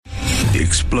The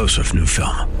explosive new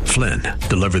film, Flynn,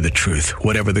 deliver the truth,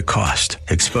 whatever the cost.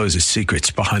 Exposes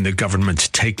secrets behind the government's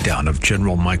takedown of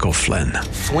General Michael Flynn.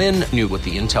 Flynn knew what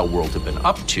the intel world had been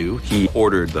up to. He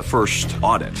ordered the first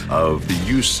audit of the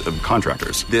use of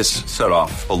contractors. This set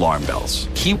off alarm bells.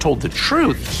 He told the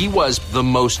truth. He was the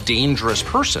most dangerous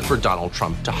person for Donald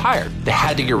Trump to hire. They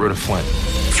had to get rid of Flynn.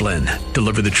 Flynn,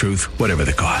 deliver the truth, whatever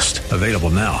the cost. Available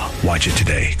now. Watch it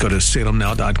today. Go to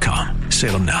salemnow.com.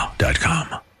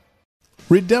 salemnow.com.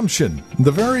 Redemption.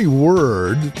 The very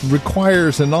word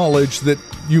requires a knowledge that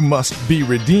you must be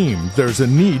redeemed. There's a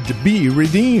need to be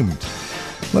redeemed.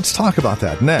 Let's talk about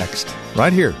that next,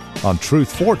 right here on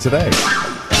Truth for Today.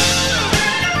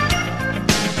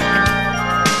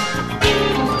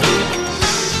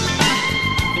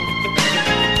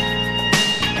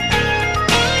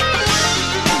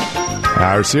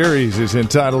 Our series is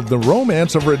entitled The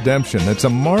Romance of Redemption. It's a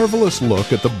marvelous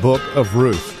look at the book of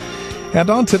Ruth. And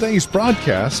on today's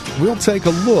broadcast, we'll take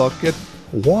a look at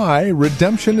why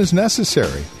redemption is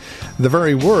necessary. The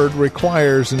very word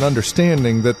requires an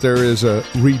understanding that there is a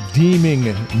redeeming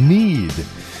need.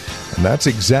 And that's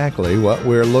exactly what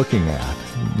we're looking at.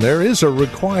 There is a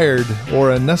required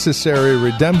or a necessary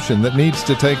redemption that needs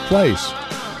to take place,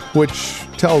 which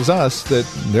tells us that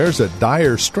there's a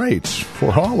dire straits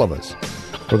for all of us.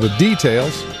 For the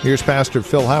details, here's Pastor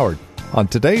Phil Howard on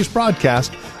today's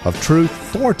broadcast of Truth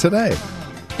for Today.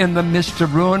 In the midst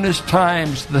of ruinous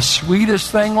times, the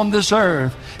sweetest thing on this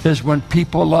earth is when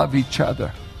people love each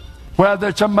other. Whether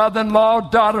it's a mother-in-law,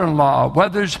 daughter-in-law,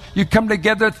 whether you come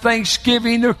together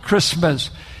Thanksgiving or Christmas,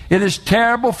 it is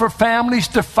terrible for families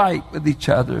to fight with each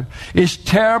other. It's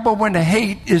terrible when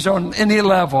hate is on any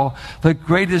level. The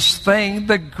greatest thing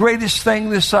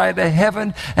this side of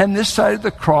heaven and this side of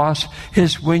the cross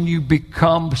is when you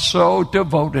become so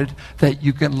devoted that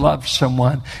you can love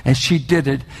someone. And she did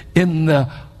it in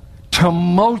the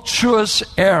tumultuous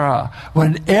era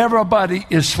when everybody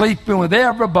is sleeping with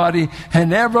everybody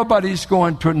and everybody's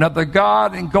going to another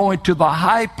god and going to the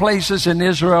high places in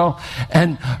Israel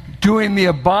and doing the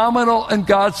abominable in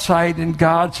God's sight. And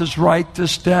God says, write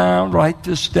this down.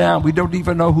 We don't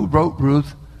even know who wrote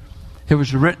Ruth. It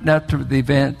was written after the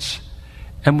events.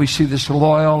 And we see this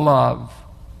loyal love.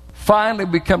 Finally,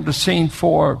 we come to scene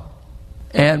 4,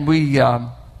 and we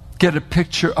get a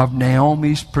picture of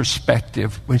Naomi's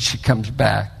perspective when she comes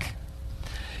back.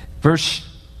 Verse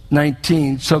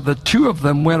 19, so the two of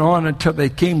them went on until they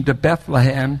came to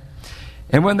Bethlehem.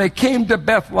 And when they came to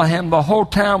Bethlehem, the whole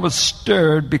town was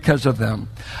stirred because of them.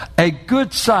 A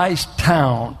good-sized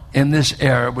town in this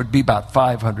era would be about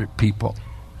 500 people.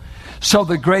 So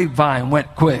the grapevine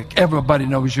went quick. Everybody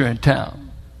knows you're in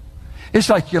town. It's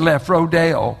like you left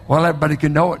Rodeo. Well, everybody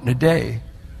can know it in a day.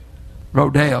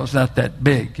 Rodeo's not that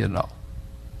big, you know.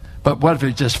 But what if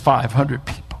it's just 500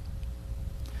 people?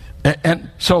 And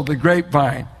so the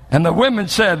grapevine. And the women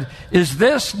said, is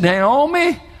this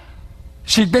Naomi?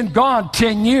 She'd been gone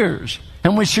 10 years.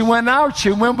 And when she went out,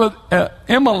 she went with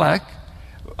Elimelech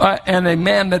and a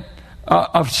man that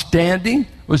of standing,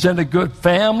 was in a good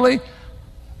family,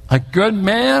 a good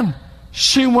man.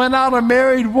 She went out a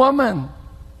married woman.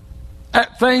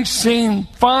 Things seemed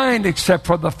fine except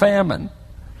for the famine.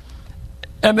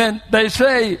 And then they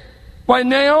say, why,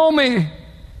 Naomi,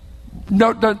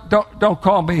 no, don't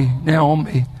call me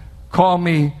Naomi. Call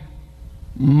me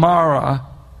Mara.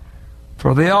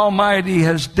 For the Almighty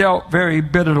has dealt very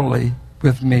bitterly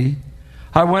with me.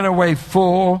 I went away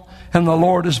full, and the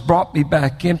Lord has brought me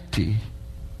back empty.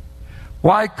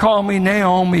 Why call me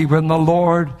Naomi when the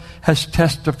Lord has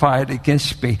testified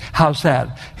against me? How's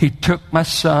that? He took my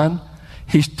son,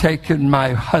 he's taken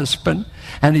my husband,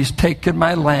 and he's taken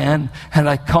my land, and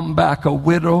I come back a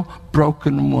widow,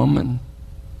 broken woman.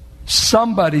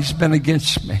 Somebody's been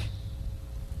against me,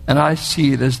 and I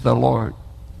see it as the Lord.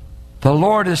 The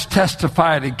Lord has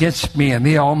testified against me, and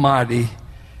the Almighty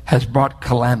has brought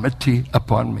calamity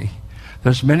upon me.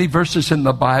 There's many verses in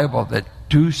the Bible that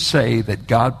do say that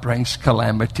God brings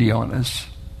calamity on us.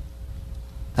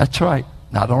 That's right.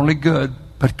 Not only good,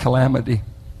 but calamity.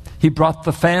 He brought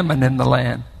the famine in the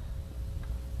land.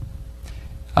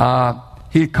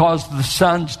 He caused the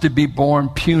sons to be born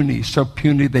puny, so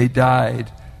puny they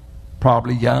died,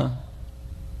 probably young.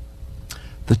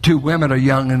 The two women are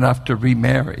young enough to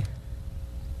remarry.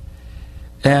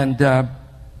 And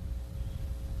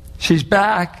she's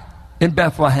back in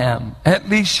Bethlehem. At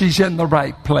least she's in the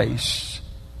right place.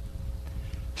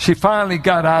 She finally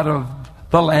got out of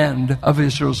the land of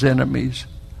Israel's enemies.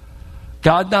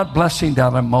 God not blessing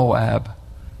down in Moab.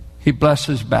 He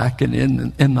blesses back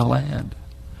in the land.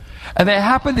 And they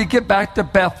happened to get back to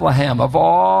Bethlehem, of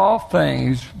all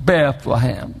things,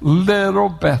 Bethlehem, little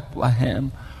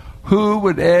Bethlehem. Who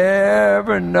would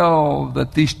ever know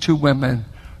that these two women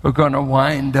are going to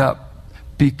wind up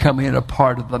becoming a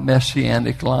part of the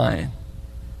Messianic line?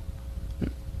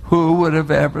 Who would have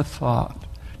ever thought?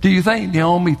 Do you think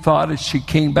Naomi thought as she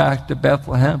came back to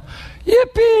Bethlehem,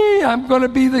 yippee, I'm going to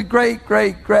be the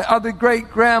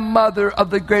great-grandmother of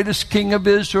the greatest king of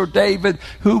Israel, David,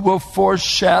 who will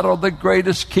foreshadow the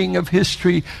greatest king of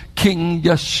history, King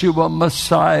Yeshua,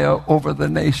 Messiah over the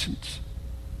nations?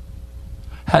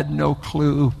 Had no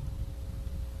clue.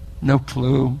 No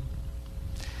clue.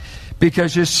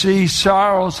 Because you see,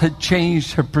 sorrows had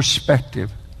changed her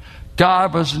perspective.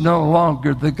 God was no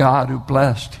longer the God who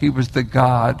blessed. He was the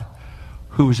God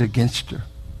who was against her.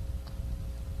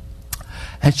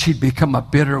 And she'd become a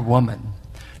bitter woman.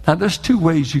 Now, there's two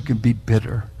ways you can be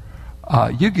bitter.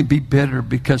 You can be bitter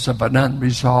because of an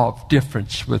unresolved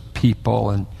difference with people.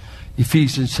 And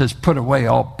Ephesians says, put away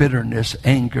all bitterness,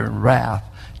 anger, and wrath.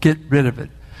 Get rid of it.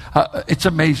 It's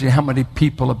amazing how many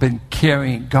people have been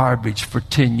carrying garbage for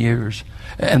 10 years.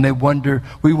 And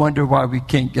we wonder why we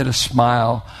can't get a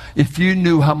smile. If you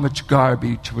knew how much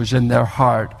garbage was in their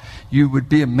heart, you would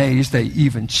be amazed they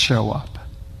even show up.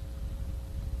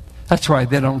 That's why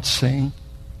they don't sing.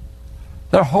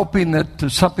 They're hoping that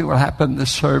something will happen in the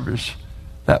service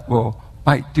that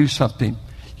might do something.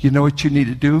 You know what you need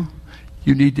to do?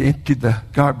 You need to empty the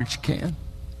garbage can.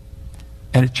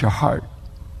 And it's your heart.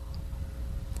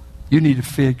 You need to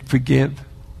forgive.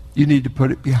 You need to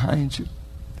put it behind you.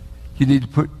 You need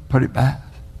to put it back.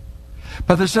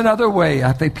 But there's another way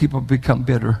I think people become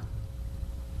bitter.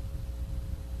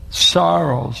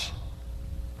 Sorrows.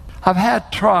 I've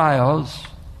had trials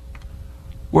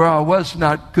where I was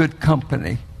not good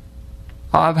company.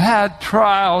 I've had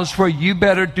trials where you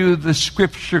better do the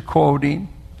scripture quoting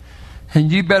and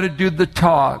you better do the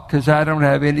talk because I don't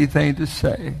have anything to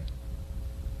say.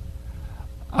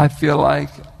 I feel like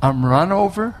I'm run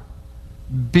over,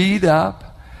 beat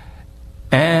up,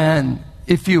 and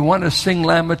if you want to sing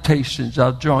Lamentations,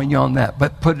 I'll join you on that,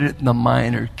 but put it in the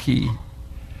minor key.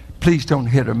 Please don't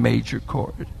hit a major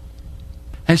chord.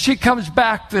 And she comes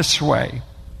back this way.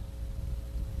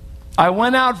 I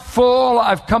went out full,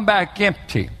 I've come back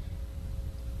empty.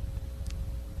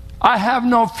 I have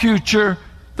no future.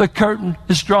 The curtain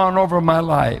is drawn over my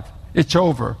life. It's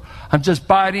over. I'm just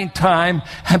biding time,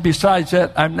 and besides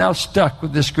that, I'm now stuck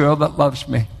with this girl that loves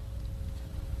me.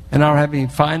 And I don't have any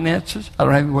finances. I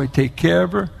don't have any way to take care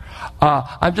of her.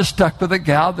 I'm just stuck with a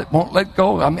gal that won't let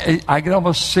go. I can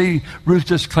almost see Ruth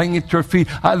just clinging to her feet.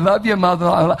 I love you,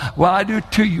 mother. Well, I do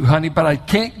too, you honey, but I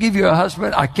can't give you a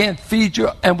husband. I can't feed you,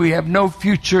 and we have no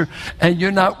future, and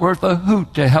you're not worth a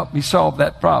hoot to help me solve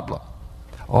that problem.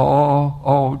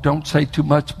 Oh, don't say too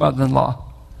much, mother-in-law.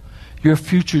 Your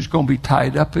future is going to be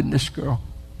tied up in this girl.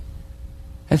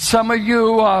 And some of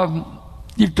you,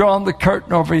 you've drawn the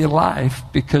curtain over your life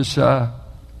because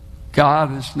God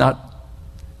has not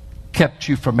kept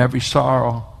you from every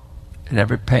sorrow and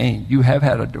every pain. You have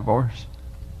had a divorce.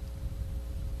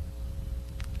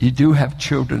 You do have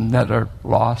children that are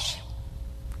lost.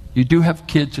 You do have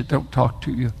kids that don't talk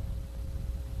to you.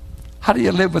 How do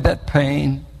you live with that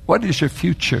pain? What is your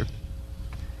future?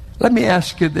 Let me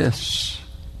ask you this.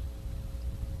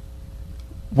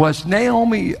 Was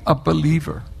Naomi a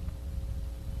believer?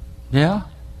 Yeah,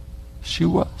 she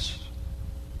was.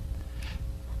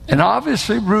 And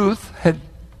obviously Ruth had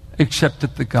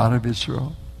accepted the God of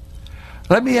Israel.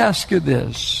 Let me ask you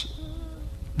this.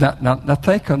 Now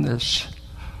think on this.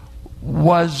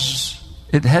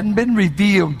 It hadn't been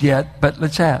revealed yet, but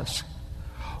let's ask.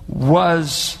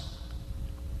 Was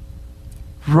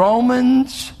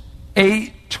Romans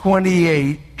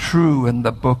 8:28 true in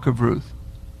the book of Ruth?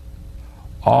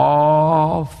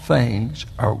 All things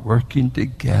are working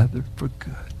together for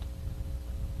good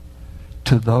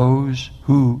to those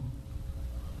who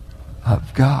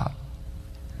love God.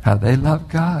 Now, they love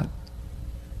God.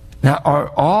 Now, are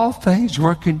all things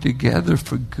working together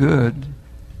for good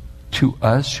to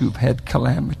us who've had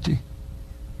calamity,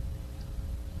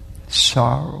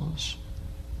 sorrows,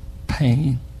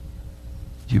 pain?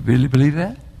 Do you really believe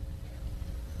that?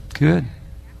 Good.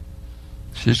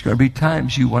 There's going to be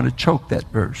times you want to choke that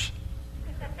verse.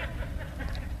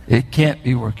 It can't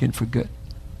be working for good.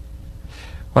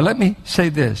 Well, let me say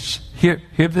this. Hear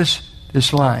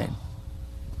this line.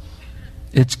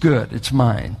 It's good. It's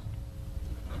mine.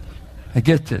 I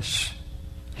get this.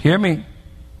 Hear me.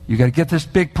 You got to get this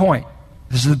big point.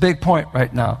 This is the big point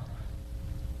right now.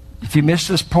 If you miss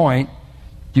this point,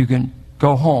 you can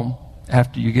go home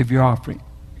after you give your offering.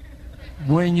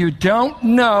 when you don't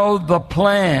know the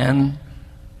plan,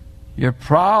 your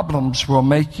problems will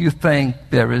make you think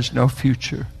there is no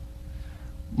future.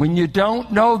 When you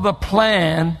don't know the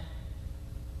plan,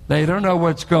 they don't know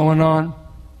what's going on.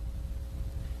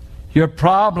 Your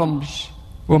problems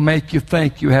will make you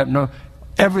think you have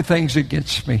everything's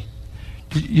against me.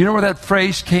 You know where that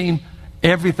phrase came?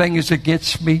 Everything is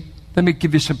against me. Let me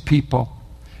give you some people.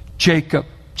 Jacob,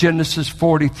 Genesis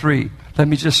 43. Let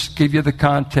me just give you the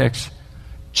context.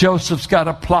 Joseph's got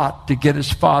a plot to get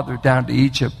his father down to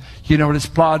Egypt. You know what his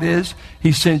plot is?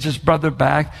 He sends his brother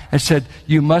back and said,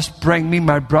 you must bring me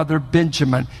my brother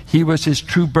Benjamin. He was his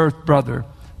true birth brother.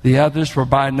 The others were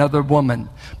by another woman.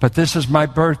 But this is my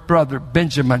birth brother,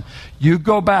 Benjamin. You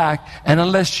go back, and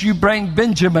unless you bring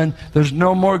Benjamin, there's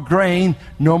no more grain,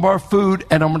 no more food,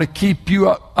 and I'm going to keep you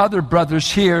other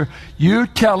brothers here. You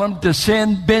tell them to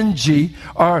send Benji,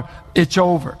 or it's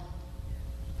over.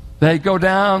 They go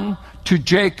down to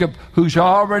Jacob, who's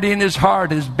already in his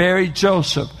heart has buried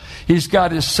Joseph. He's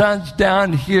got his sons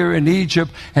down here in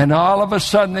Egypt, and all of a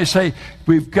sudden they say,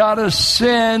 we've got to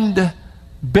send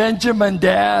Benjamin,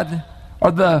 Dad.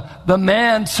 Or the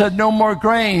man said, no more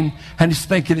grain. And he's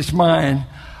thinking, it's mine.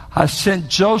 I sent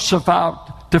Joseph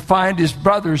out to find his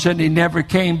brothers, and he never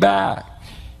came back.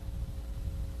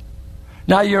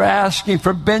 Now you're asking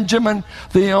for Benjamin,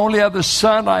 the only other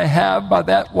son I have by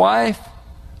that wife.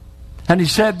 And he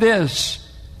said this,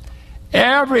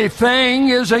 everything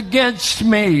is against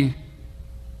me.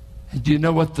 And do you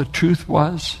know what the truth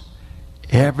was?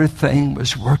 Everything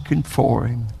was working for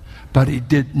him, but he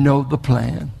didn't know the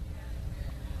plan.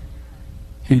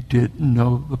 He didn't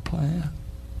know the plan.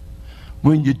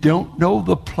 When you don't know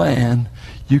the plan,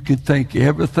 you can think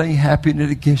everything happening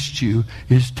against you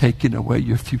is taking away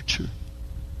your future.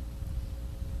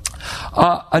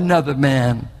 Another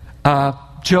man,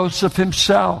 Joseph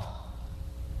himself.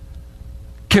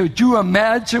 Could you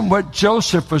imagine what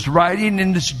Joseph was writing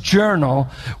in his journal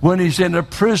when he's in a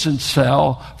prison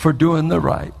cell for doing the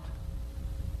right?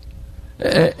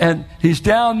 And he's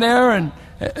down there, and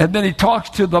then he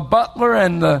talks to the butler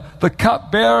and the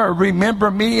cupbearer,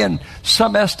 remember me, and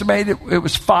some estimate it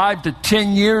was 5 to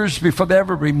 10 years before they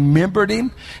ever remembered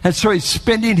him. And so he's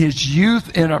spending his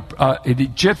youth in an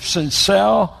Egyptian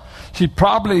cell. He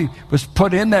probably was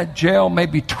put in that jail,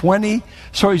 maybe 20.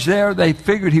 So he's there. They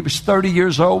figured he was 30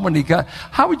 years old when he got.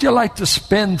 How would you like to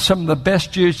spend some of the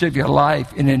best years of your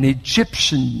life in an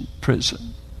Egyptian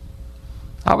prison?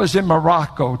 I was in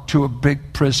Morocco to a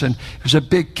big prison. It was a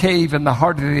big cave in the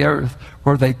heart of the earth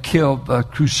where they killed the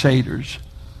Crusaders.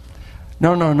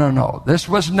 No. This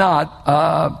was not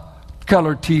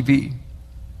color TV.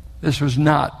 This was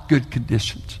not good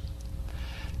conditions.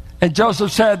 And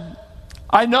Joseph said,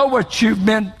 I know what you've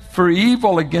meant for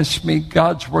evil against me.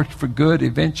 God's worked for good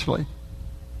eventually.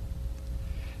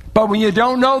 But when you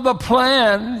don't know the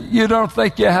plan, you don't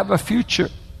think you have a future.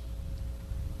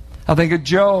 I think of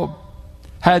Job.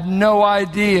 Had no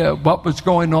idea what was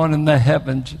going on in the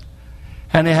heavens.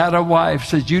 And he had a wife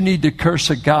said, you need to curse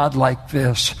a God like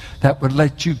this that would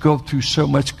let you go through so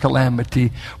much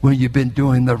calamity when you've been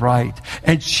doing the right.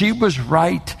 And she was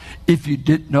right if you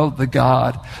didn't know the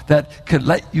God that could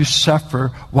let you suffer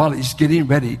while he's getting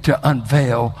ready to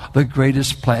unveil the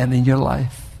greatest plan in your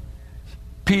life.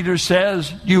 Peter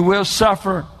says, you will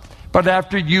suffer, but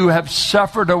after you have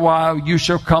suffered a while, you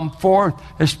shall come forth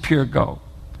as pure gold.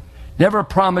 Never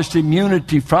promised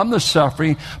immunity from the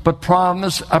suffering, but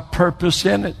promised a purpose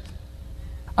in it.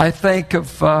 I think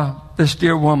of this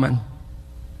dear woman.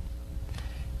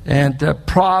 And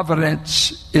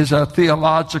providence is a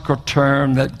theological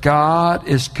term that God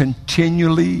is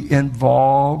continually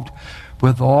involved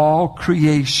with all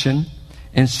creation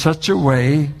in such a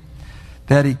way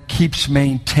that he keeps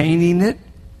maintaining it.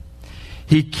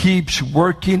 He keeps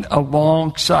working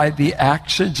alongside the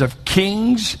actions of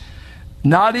kings.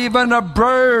 Not even a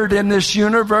bird in this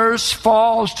universe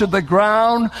falls to the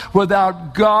ground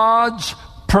without God's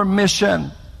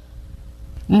permission.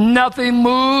 Nothing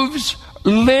moves,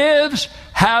 lives,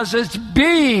 has its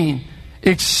being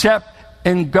except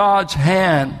in God's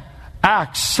hand.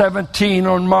 Acts 17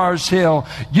 on Mars Hill.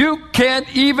 You can't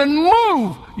even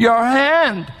move your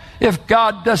hand if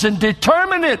God doesn't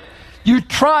determine it. You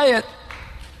try it.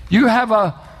 You have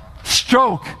a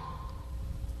stroke.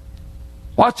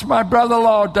 Watched my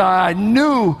brother-in-law die. I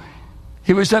knew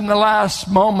he was in the last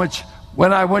moments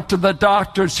when I went to the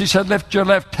doctor. She said, lift your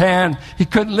left hand. He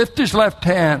couldn't lift his left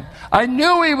hand. I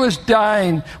knew he was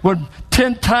dying when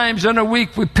 10 times in a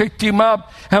week we picked him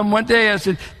up. And one day I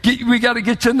said, we got to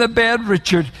get you in the bed,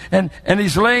 Richard. And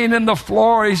he's laying in the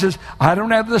floor. He says, I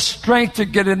don't have the strength to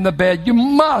get in the bed. You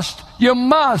must.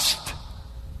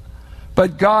 But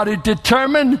But God had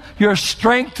determined your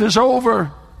strength is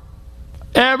over.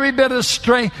 Every bit of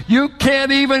strength. You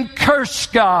can't even curse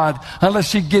God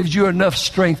unless He gives you enough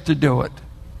strength to do it.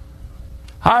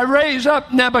 I raise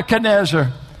up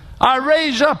Nebuchadnezzar. I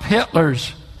raise up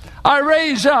Hitler's. I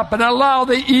raise up and allow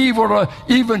the evil to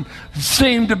even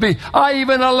seem to be. I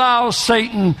even allow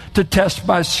Satan to test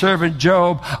my servant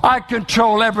Job. I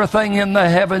control everything in the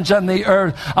heavens and the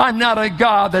earth. I'm not a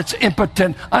God that's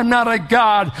impotent. I'm not a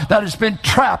God that has been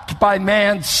trapped by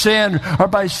man's sin or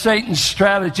by Satan's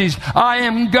strategies. I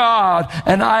am God,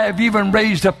 and I have even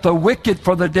raised up the wicked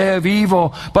for the day of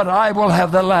evil, but I will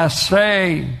have the last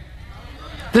say.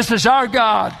 This is our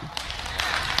God.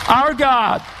 Our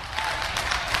God.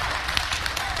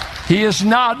 He is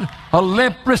not a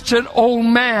limp-wristed old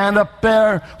man up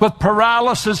there with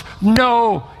paralysis.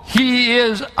 No, He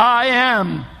is I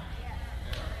am.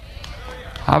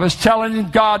 I was telling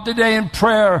God today in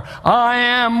prayer, I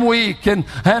am weak and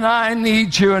I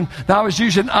need you. And I was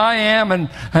using I am, and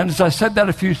as I said that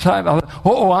a few times, I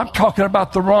thought, I'm talking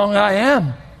about the wrong I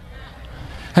am.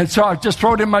 And so I just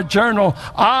wrote in my journal,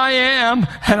 I am,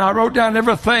 and I wrote down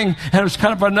everything, and it was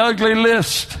kind of an ugly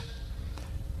list.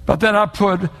 But then I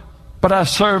put, but I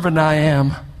serve and I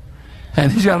am.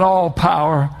 And He's got all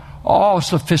power, all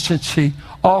sufficiency,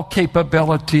 all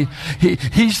capability.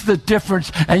 He's the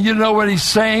difference. And you know what He's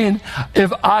saying?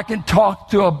 If I can talk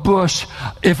to a bush,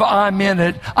 if I'm in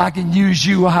it, I can use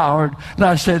you, Howard. And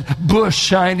I said, bush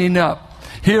shining up.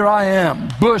 Here I am,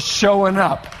 bush showing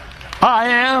up. I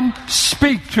am,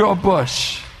 speak to a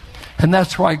bush. And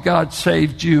that's why God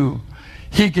saved you.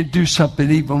 He can do something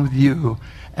even with you.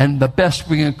 And the best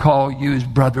we can call you is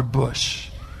Brother Bush,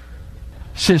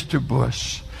 Sister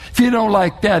Bush. If you don't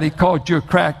like that, He called you a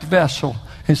cracked vessel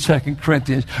in 2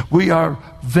 Corinthians. We are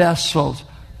vessels,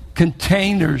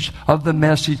 containers of the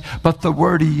message. But the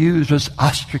word He used was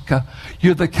ostraca.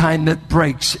 You're the kind that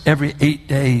breaks every 8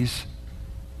 days.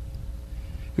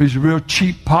 It was real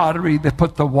cheap pottery. They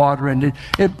put the water in it.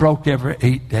 It broke every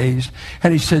 8 days.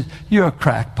 And He said, you're a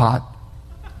crackpot.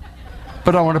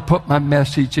 But I want to put my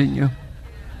message in you.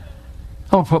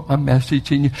 I want to put my message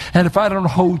in you. And if I don't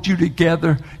hold you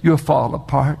together, you'll fall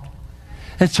apart.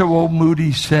 And so old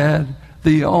Moody said,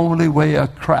 the only way a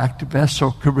cracked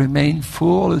vessel can remain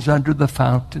full is under the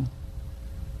fountain.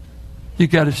 You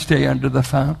got to stay under the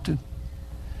fountain.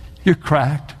 You're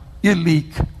cracked. You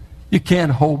leak. You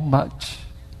can't hold much.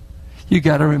 You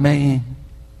got to remain.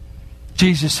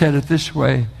 Jesus said it this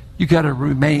way. You got to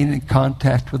remain in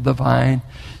contact with the vine.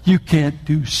 You can't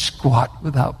do squat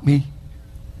without me.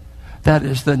 That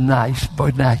is the nice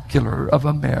vernacular of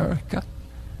America.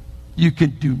 You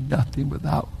can do nothing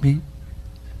without me.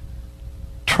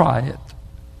 Try it.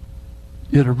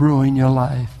 It'll ruin your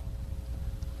life.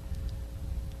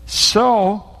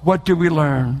 So, what do we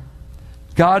learn?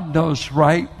 God knows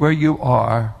right where you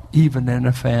are, even in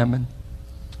a famine.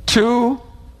 2,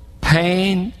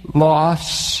 pain,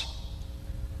 loss,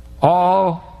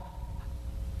 all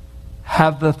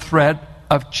have the threat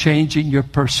of changing your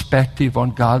perspective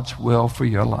on God's will for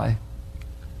your life.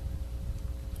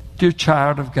 Dear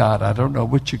child of God, I don't know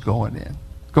what you're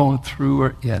going through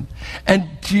or in. And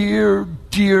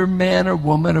dear man or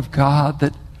woman of God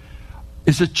that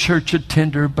is a church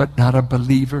attender but not a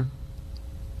believer,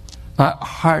 my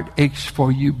heart aches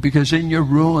for you because in your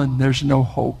ruin there's no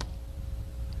hope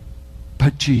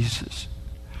but Jesus.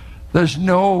 There's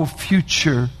no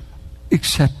future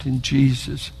except in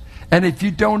Jesus. And if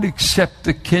you don't accept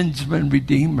the kinsman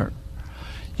redeemer,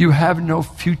 you have no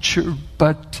future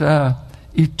but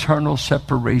eternal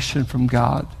separation from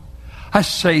God. I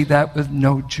say that with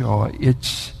no joy.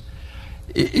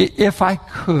 If I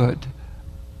could,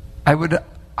 I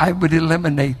would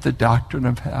eliminate the doctrine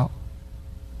of hell.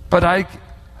 But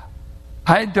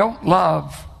I don't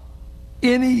love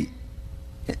any.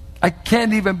 I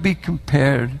can't even be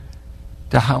compared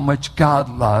to how much God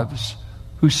loves,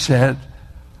 who said,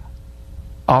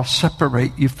 I'll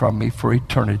separate you from me for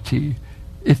eternity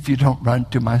if you don't run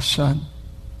to my Son.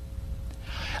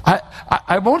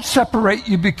 I won't separate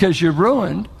you because you're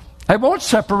ruined. I won't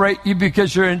separate you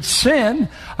because you're in sin.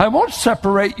 I won't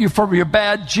separate you from your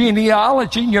bad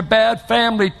genealogy and your bad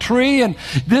family tree and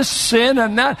this sin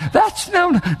and that. That's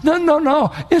no.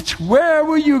 It's where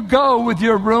will you go with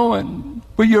your ruin?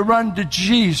 Will you run to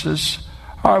Jesus?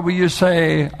 Or will you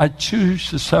say, I choose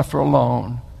to suffer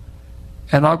alone?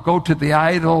 And I'll go to the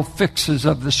idle fixes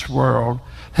of this world.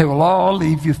 They will all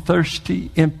leave you thirsty,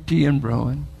 empty, and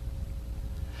ruined.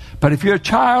 But if you're a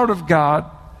child of God,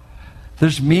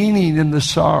 there's meaning in the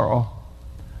sorrow.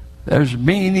 There's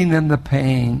meaning in the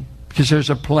pain because there's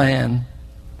a plan.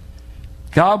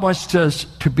 God wants us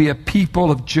to be a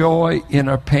people of joy in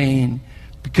our pain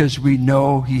because we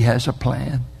know He has a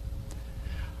plan.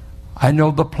 I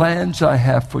know the plans I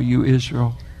have for you,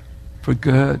 Israel, for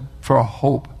good, for a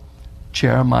hope.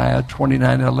 Jeremiah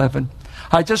 29:11.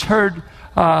 I just heard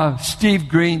Steve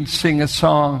Green sing a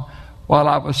song while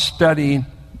I was studying.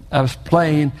 I was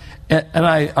playing, and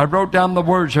I wrote down the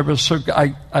words.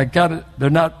 I got it. They're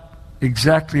not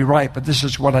exactly right, but this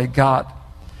is what I got.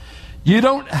 You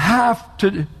don't have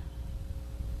to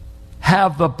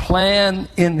have the plan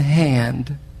in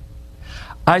hand.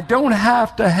 I don't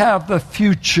have to have the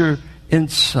future in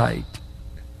sight.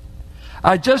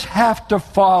 I just have to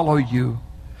follow you.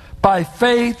 By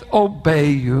faith,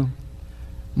 obey you.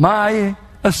 My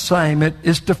assignment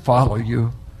is to follow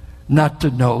you, not to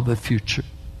know the future.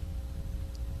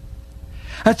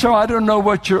 And so I don't know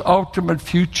what your ultimate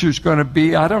future is going to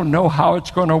be. I don't know how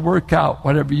it's going to work out,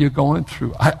 whatever you're going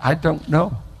through. I don't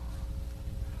know.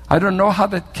 I don't know how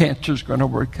that cancer is going to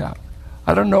work out.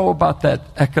 I don't know about that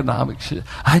economics.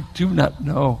 I do not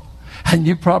know. And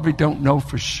you probably don't know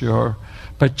for sure.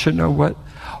 But you know what?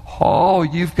 All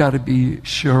you've got to be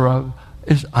sure of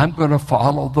is I'm going to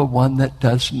follow the one that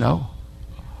does know.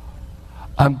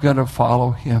 I'm going to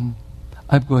follow Him.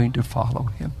 I'm going to follow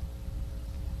Him.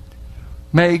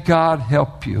 May God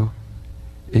help you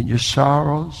in your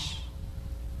sorrows,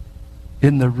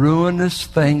 in the ruinous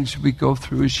things we go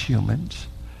through as humans.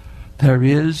 There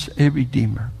is a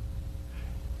Redeemer,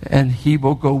 and He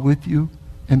will go with you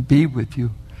and be with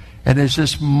you. And it's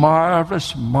this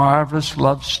marvelous, marvelous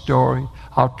love story.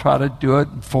 I'll try to do it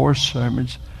in 4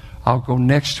 sermons. I'll go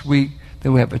next week.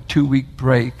 Then we have a 2-week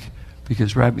break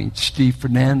because we're having Steve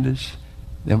Fernandez.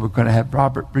 Then we're going to have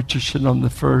Robert Richardson on the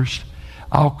 1st.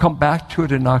 I'll come back to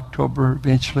it in October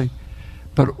eventually.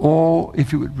 But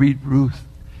if you would read Ruth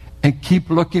and keep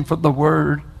looking for the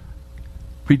word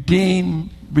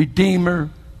redeem, redeemer,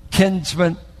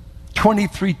 kinsman,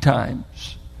 23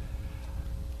 times.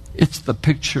 It's the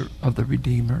picture of the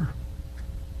Redeemer.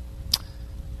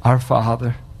 Our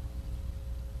Father,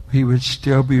 He would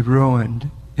still be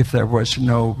ruined if there was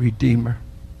no Redeemer.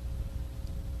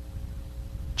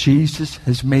 Jesus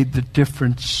has made the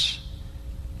difference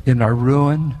in our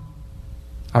ruin,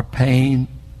 our pain,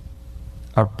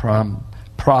 our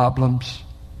problems,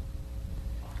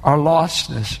 our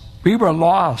lostness. We were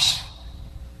lost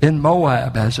in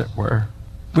Moab, as it were.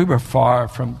 We were far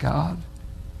from God.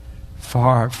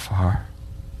 Far, far.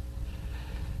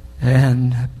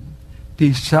 And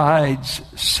besides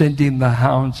sending the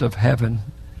hounds of heaven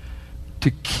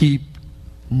to keep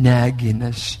nagging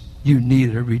us, you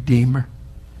need a Redeemer.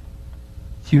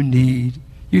 You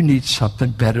need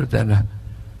something better than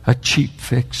a cheap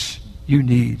fix. You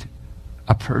need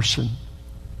a person.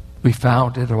 We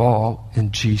found it all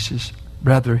in Jesus.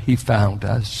 Rather, He found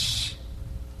us.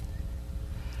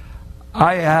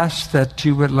 I ask that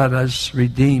you would let us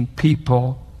redeem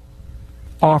people,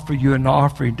 offer you an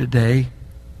offering today.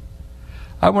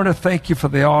 I want to thank you for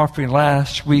the offering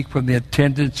last week when the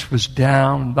attendance was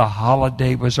down, the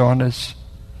holiday was on us.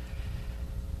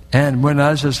 And when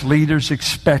us as leaders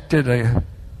expected a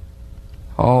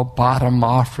bottom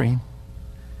offering,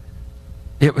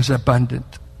 it was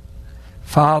abundant.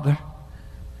 Father,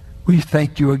 we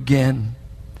thank you again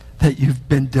that you've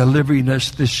been delivering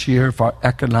us this year of our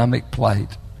economic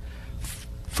plight.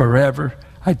 Forever.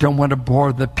 I don't want to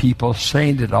bore the people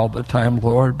saying it all the time,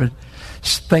 Lord, but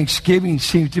Thanksgiving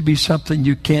seems to be something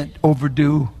you can't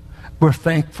overdo. We're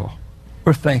thankful.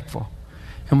 We're thankful.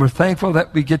 And we're thankful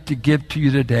that we get to give to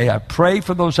you today. I pray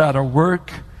for those out of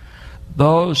work,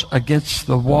 those against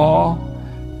the wall.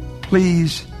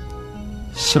 Please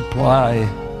supply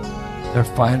their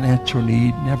financial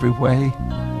need in every way.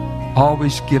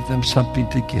 Always give them something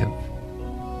to give.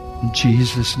 In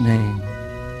Jesus' name,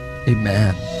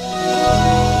 amen.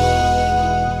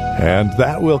 And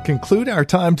that will conclude our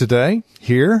time today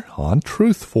here on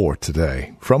Truth for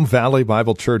Today from Valley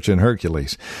Bible Church in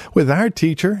Hercules with our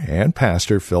teacher and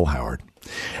pastor, Phil Howard.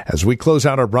 As we close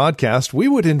out our broadcast, we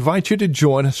would invite you to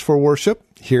join us for worship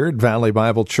here at Valley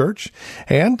Bible Church,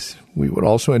 and we would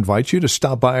also invite you to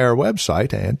stop by our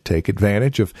website and take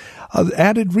advantage of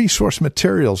added resource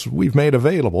materials we've made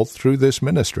available through this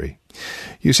ministry.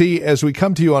 You see, as we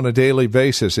come to you on a daily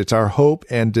basis, it's our hope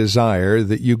and desire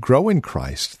that you grow in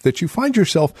Christ, that you find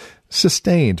yourself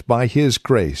sustained by His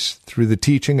grace through the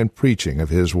teaching and preaching of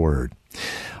His Word.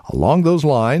 Along those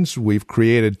lines, we've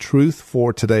created Truth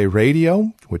for Today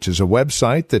Radio, which is a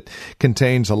website that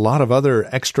contains a lot of other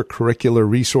extracurricular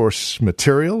resource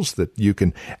materials that you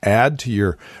can add to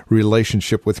your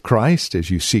relationship with Christ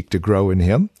as you seek to grow in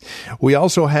Him. We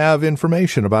also have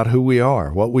information about who we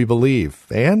are, what we believe,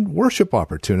 and worship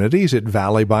opportunities at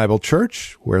Valley Bible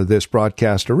Church, where this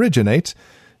broadcast originates,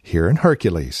 here in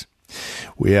Hercules.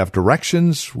 We have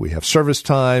directions, we have service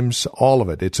times, all of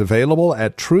it. It's available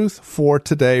at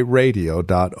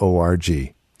truthfortodayradio.org.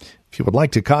 If you would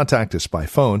like to contact us by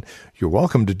phone, you're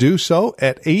welcome to do so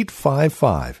at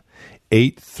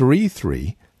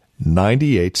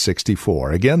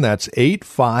 855-833-9864. Again, that's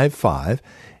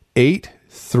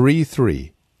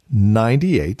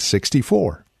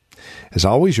 855-833-9864. As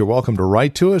always, you're welcome to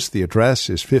write to us. The address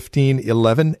is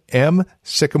 1511 M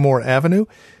Sycamore Avenue,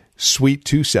 Suite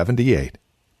 278,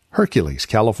 Hercules,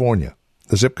 California.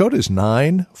 The zip code is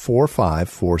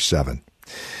 94547.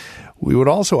 We would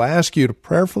also ask you to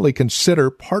prayerfully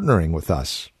consider partnering with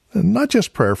us, and not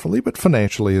just prayerfully, but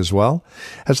financially as well,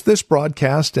 as this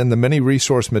broadcast and the many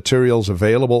resource materials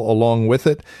available along with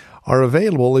it are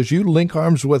available as you link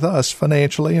arms with us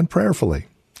financially and prayerfully.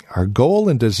 Our goal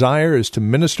and desire is to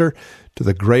minister to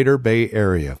the greater Bay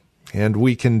Area, and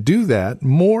we can do that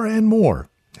more and more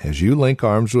as you link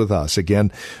arms with us,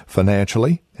 again,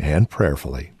 financially and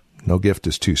prayerfully. No gift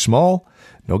is too small,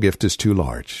 no gift is too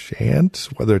large. And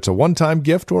whether it's a one-time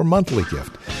gift or monthly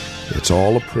gift, it's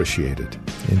all appreciated,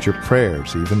 and your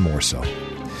prayers even more so.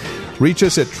 Reach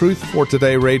us at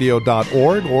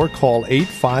truthfortodayradio.org or call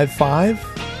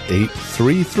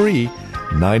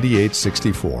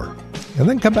 855-833-9864. And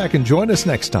then come back and join us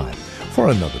next time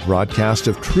for another broadcast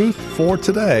of Truth for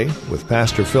Today with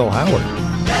Pastor Phil Howard.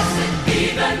 Blessed be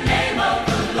the name of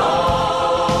the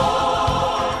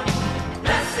Lord.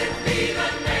 Blessed be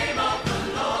the name of the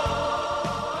Lord.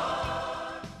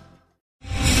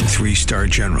 3-star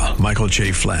General Michael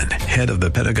J. Flynn, head of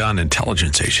the Pentagon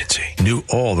Intelligence Agency, knew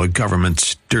all the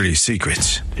government's dirty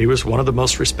secrets. He was one of the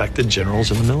most respected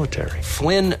generals in the military.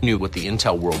 Flynn knew what the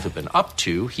intel world had been up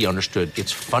to. He understood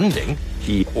its funding.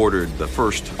 He ordered the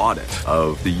first audit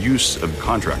of the use of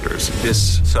contractors.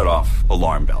 This set off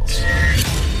alarm bells.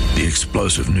 The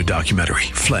explosive new documentary,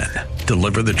 Flynn,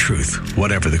 Deliver the Truth,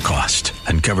 Whatever the Cost,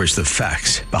 uncovers the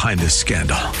facts behind this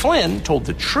scandal. Flynn told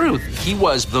the truth. He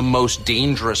was the most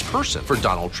dangerous person for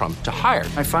Donald Trump to hire.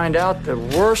 I find out the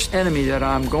worst enemy that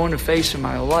I'm going to face in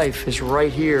my life is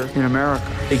right here in America.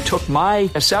 They took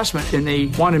my assessment and they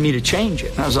wanted me to change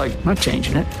it. And I was like, I'm not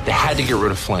changing it. They had to get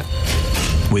rid of Flynn.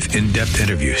 With in-depth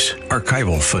interviews,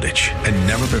 archival footage, and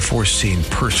never-before-seen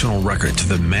personal records of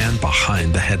the man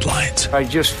behind the headlines. I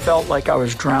just felt like I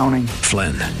was drowning.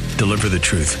 Flynn, Deliver the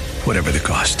Truth, Whatever the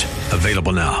Cost.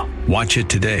 Available now. Watch it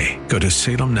today. Go to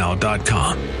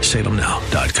salemnow.com.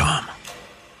 salemnow.com.